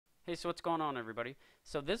Hey, so what's going on, everybody?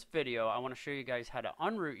 So this video, I want to show you guys how to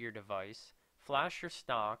unroot your device, flash your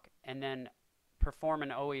stock, and then perform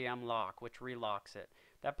an OEM lock, which relocks it.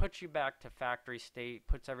 That puts you back to factory state,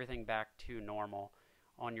 puts everything back to normal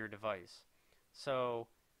on your device. So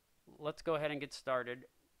let's go ahead and get started.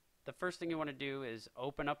 The first thing you want to do is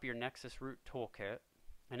open up your Nexus Root Toolkit.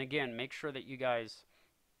 And again, make sure that you guys,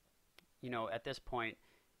 at this point,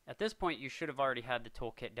 you should have already had the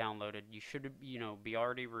toolkit downloaded. You should, be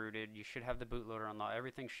already rooted. You should have the bootloader unlocked.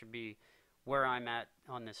 Everything should be where I'm at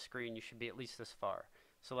on this screen. You should be at least this far.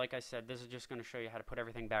 So like I said, this is just going to show you how to put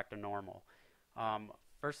everything back to normal.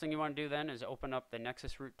 First thing you want to do then is open up the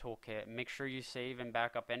Nexus Root Toolkit. Make sure you save and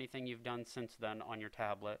back up anything you've done since then on your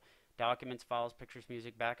tablet. Documents, files, pictures,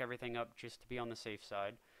 music, back everything up just to be on the safe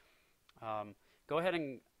side. Go ahead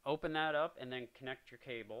and open that up and then connect your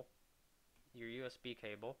cable, your USB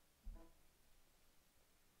cable.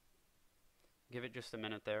 Give it just a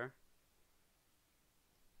minute there.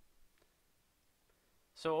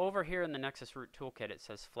 So over here in the Nexus Root Toolkit, it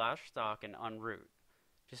says flash stock and unroot.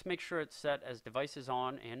 Just make sure it's set as devices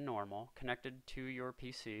on and normal, connected to your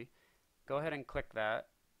PC. Go ahead and click that.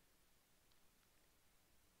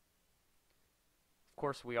 Of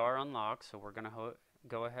course, we are unlocked, so we're going to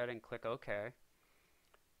go ahead and click OK.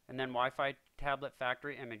 And then Wi-Fi tablet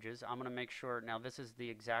factory images. I'm going to make sure, now this is the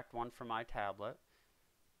exact one for my tablet.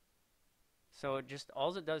 So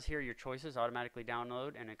all it does here, your choices automatically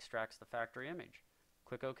download and extracts the factory image.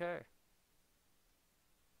 Click OK.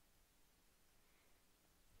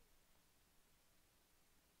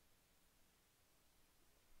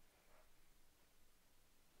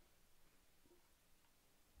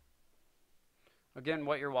 Again,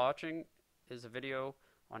 what you're watching is a video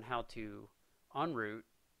on how to unroot,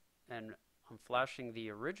 and I'm flashing the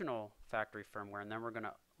original factory firmware, and then we're going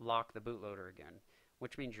to lock the bootloader again,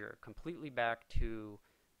 which means you're completely back to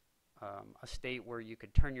a state where you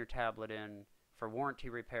could turn your tablet in for warranty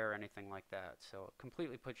repair or anything like that. So it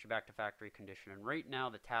completely puts you back to factory condition. And right now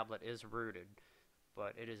the tablet is rooted,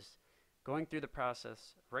 but it is going through the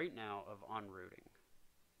process right now of unrooting.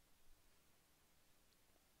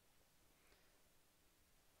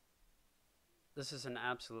 This is an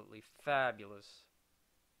absolutely fabulous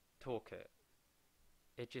toolkit.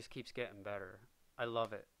 It just keeps getting better. I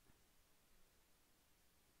love it.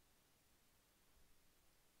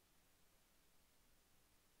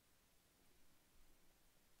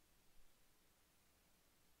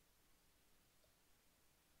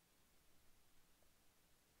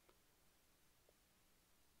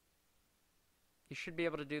 You should be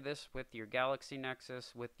able to do this with your Galaxy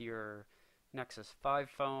Nexus, with your Nexus 5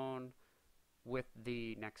 phone, with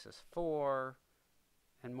the Nexus 4,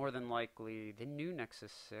 and more than likely the new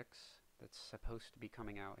Nexus 6 that's supposed to be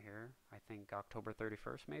coming out here. I think October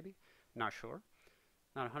 31st maybe. Not sure.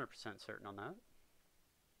 Not 100% certain on that.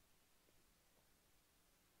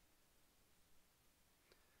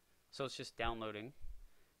 So it's just downloading.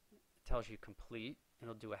 It tells you complete.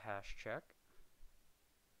 It'll do a hash check.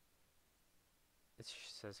 It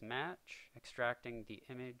says match, extracting the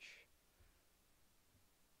image.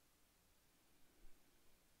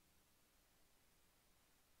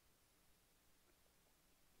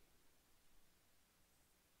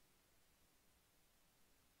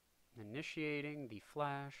 Initiating the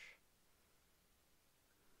flash.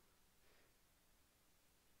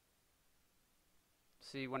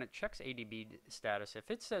 See, when it checks ADB status,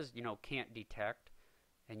 if it says, can't detect,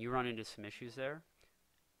 and you run into some issues there,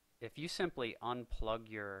 if you simply unplug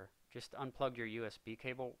your USB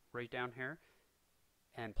cable right down here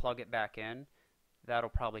and plug it back in,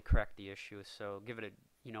 that'll probably correct the issue. So give it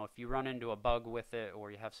a, if you run into a bug with it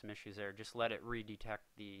or you have some issues there, just let it redetect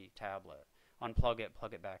the tablet. Unplug it,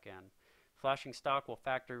 plug it back in. Flashing stock will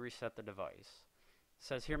factory reset the device. It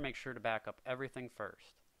says here make sure to back up everything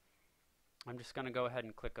first. I'm just going to go ahead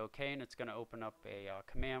and click OK, and it's going to open up a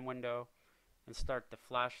command window and start the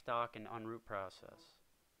flash stock and unroot process.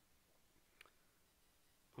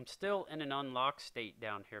 I'm still in an unlocked state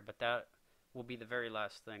down here, but that will be the very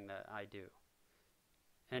last thing that I do.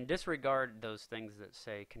 And disregard those things that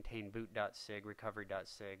say contain boot.sig,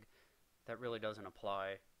 recovery.sig. That really doesn't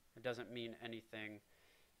apply. It doesn't mean anything.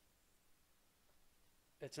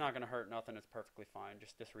 It's not going to hurt nothing. It's perfectly fine.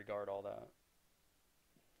 Just disregard all that.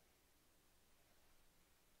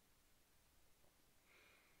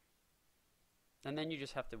 And then you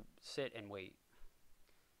just have to sit and wait.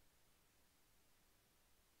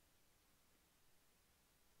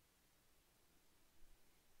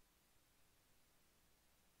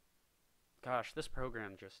 Gosh, this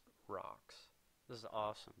program just rocks. This is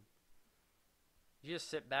awesome. You just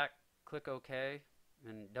sit back, click OK,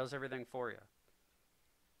 and it does everything for you.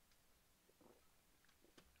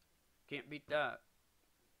 Can't beat that.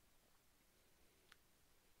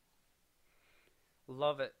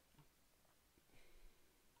 Love it.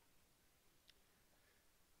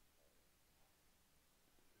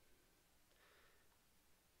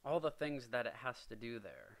 All the things that it has to do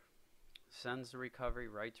there. Sends the recovery,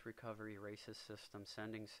 writes recovery, erases system,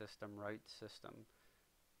 sending system, writes system.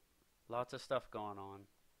 Lots of stuff going on.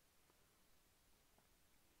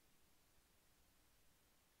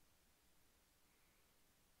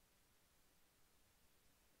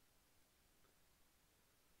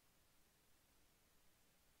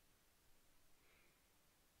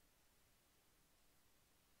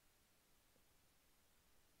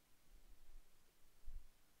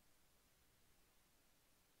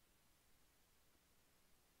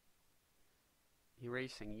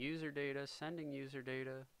 Erasing user data, sending user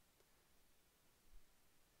data.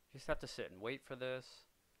 You just have to sit and wait for this.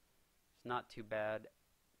 It's not too bad.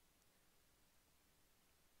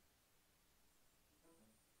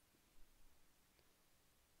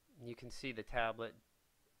 You can see the tablet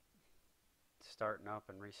starting up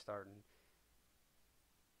and restarting.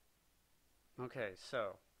 Okay,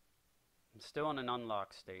 so I'm still in an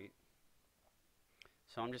unlock state.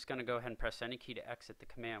 So I'm just going to go ahead and press any key to exit the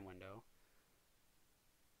command window.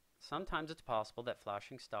 Sometimes it's possible that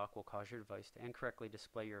flashing stock will cause your device to incorrectly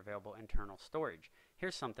display your available internal storage.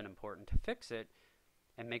 Here's something important. To fix it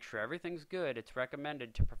and make sure everything's good, it's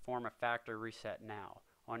recommended to perform a factory reset now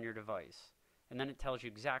on your device. And then it tells you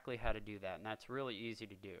exactly how to do that, and that's really easy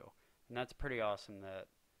to do. And that's pretty awesome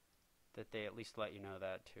that they at least let you know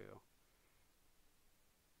that too.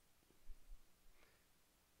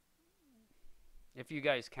 If you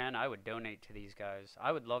guys can, I would donate to these guys.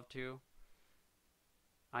 I would love to.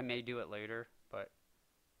 I may do it later, but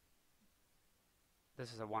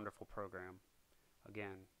this is a wonderful program.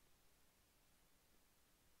 Again.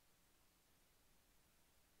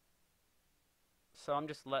 So I'm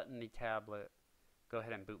just letting the tablet go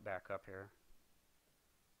ahead and boot back up here.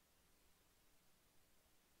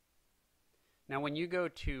 Now when you go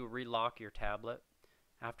to relock your tablet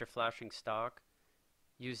after flashing stock,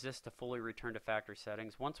 use this to fully return to factory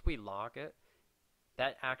settings. Once we lock it,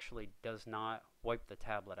 that actually does not wipe the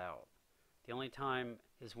tablet out. The only time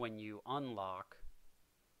is when you unlock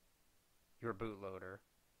your bootloader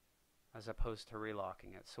as opposed to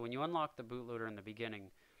relocking it. So when you unlock the bootloader in the beginning,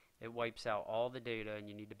 it wipes out all the data and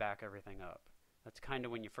you need to back everything up. That's kind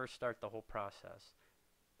of when you first start the whole process.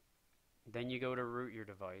 Then you go to root your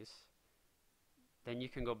device. Then you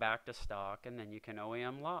can go back to stock, and then you can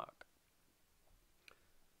OEM lock.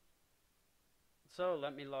 So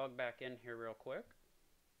let me log back in here real quick.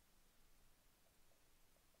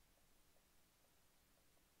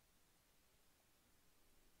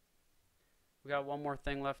 We got one more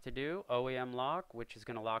thing left to do, OEM lock, which is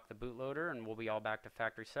going to lock the bootloader, and we'll be all back to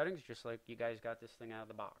factory settings, just like you guys got this thing out of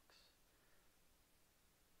the box.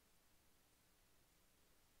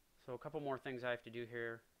 So a couple more things I have to do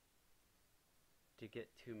here to get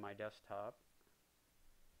to my desktop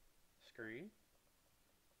screen.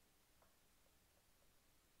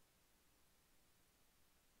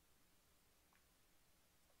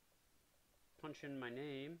 Punch in my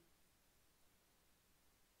name.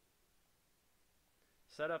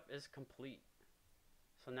 Setup is complete.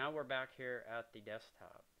 So now we're back here at the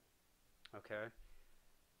desktop. Okay.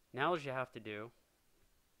 Now what you have to do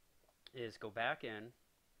is go back in,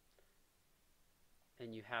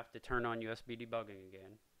 and you have to turn on USB debugging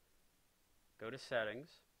again. Go to settings.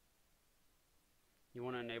 You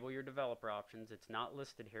want to enable your developer options. It's not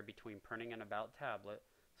listed here between printing and about tablet.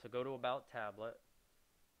 So go to about tablet.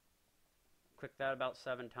 Click that about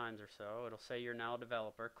 7 times or so. It'll say you're now a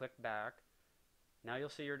developer. Click back. Now you'll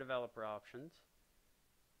see your developer options.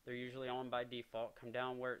 They're usually on by default. Come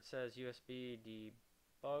down where it says USB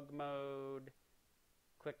debug mode.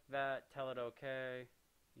 Click that. Tell it OK.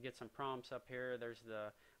 You get some prompts up here. There's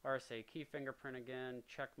the RSA key fingerprint again.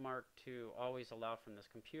 Check mark to always allow from this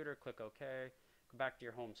computer. Click OK. Go back to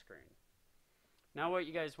your home screen. Now what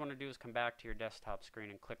you guys want to do is come back to your desktop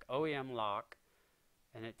screen and click OEM lock.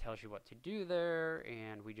 And it tells you what to do there.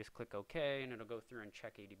 And we just click OK. And it'll go through and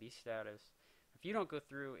check ADB status. If you don't go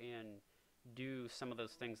through and do some of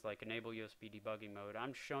those things like enable USB debugging mode,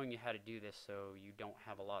 I'm showing you how to do this so you don't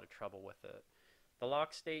have a lot of trouble with it. The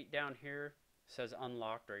lock state down here says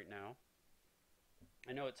unlocked right now.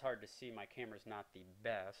 I know it's hard to see. My camera's not the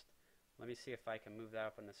best. Let me see if I can move that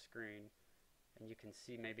up on the screen. And you can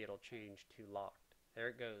see maybe it'll change to locked. There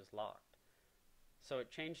it goes, locked. So it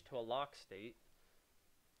changed to a lock state.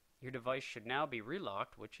 Your device should now be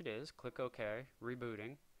relocked, which it is. Click OK,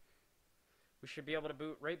 rebooting. We should be able to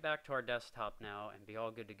boot right back to our desktop now and be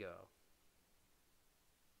all good to go.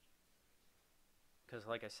 because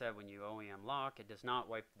like I said, when you OEM lock, it does not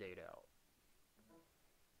wipe the data out.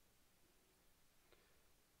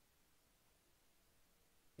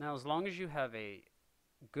 Now, as long as you have a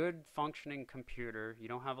good functioning computer, you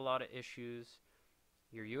don't have a lot of issues,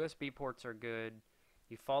 your USB ports are good,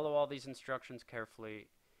 you follow all these instructions carefully,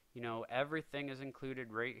 you know, everything is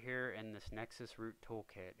included right here in this Nexus Root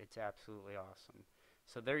Toolkit. It's absolutely awesome.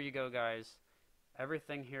 So there you go, guys.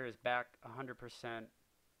 Everything here is back 100%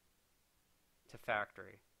 to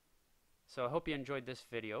factory. So I hope you enjoyed this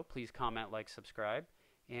video. Please comment, like, subscribe,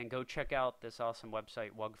 and go check out this awesome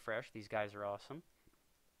website, WugFresh. These guys are awesome.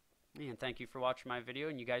 And thank you for watching my video,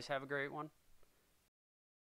 and you guys have a great one.